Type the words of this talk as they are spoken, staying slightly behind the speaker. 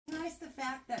realize the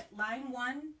fact that line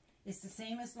 1 is the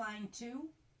same as line 2?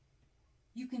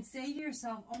 You can say to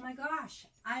yourself, oh my gosh,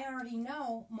 I already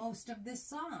know most of this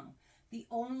song. The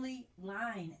only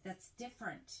line that's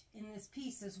different in this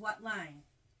piece is what line?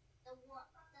 The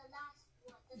last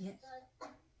one. Yes.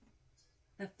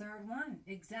 The third one,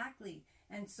 exactly.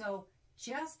 And so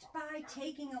just by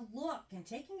taking a look and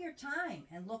taking your time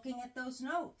and looking at those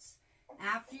notes,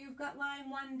 after you've got line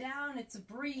 1 down, it's a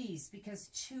breeze because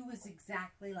 2 is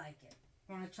exactly like it.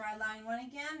 Want to try line 1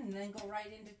 again and then go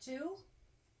right into 2?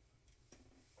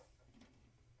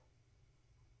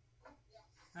 Yes.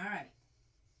 All right.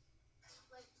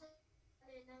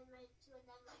 And then line 2 and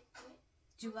then line 3.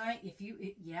 Do you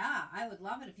like, yeah, I would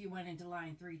love it if you went into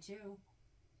line 3 too.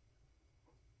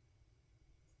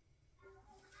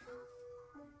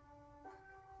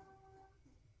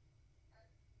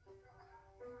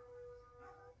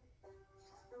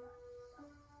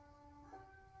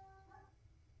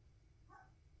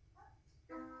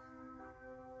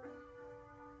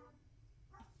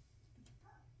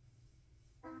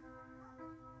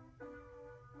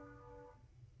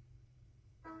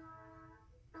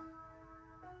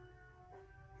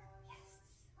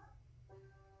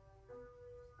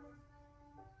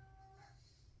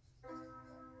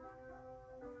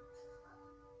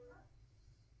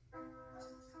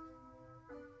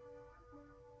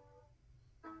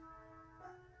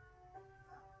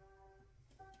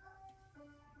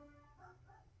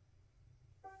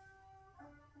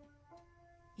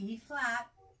 E flat.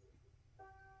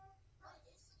 What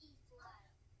is E flat?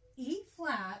 E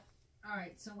flat. All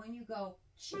right, so when you go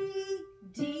G,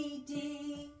 D,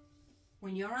 D,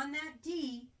 when you're on that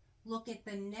D, look at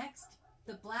the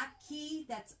black key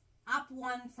that's up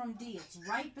 1 from D. It's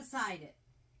right beside it,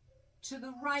 to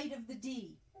the right of the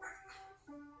D.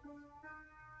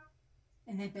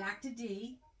 And then back to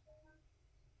D.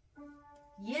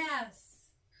 Yes.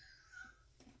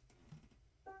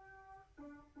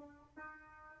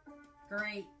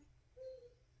 Great.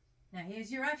 Now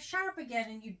here's your F sharp again,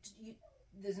 and you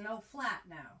there's no flat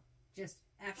now. Just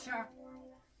F sharp.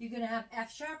 You're going to have F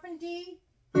sharp and D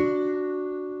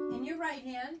in your right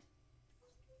hand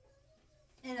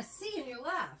and a C in your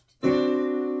left.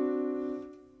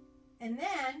 And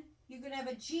then you're going to have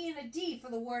a G and a D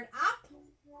for the word up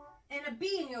and a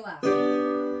B in your left.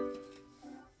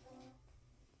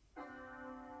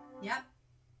 Yep.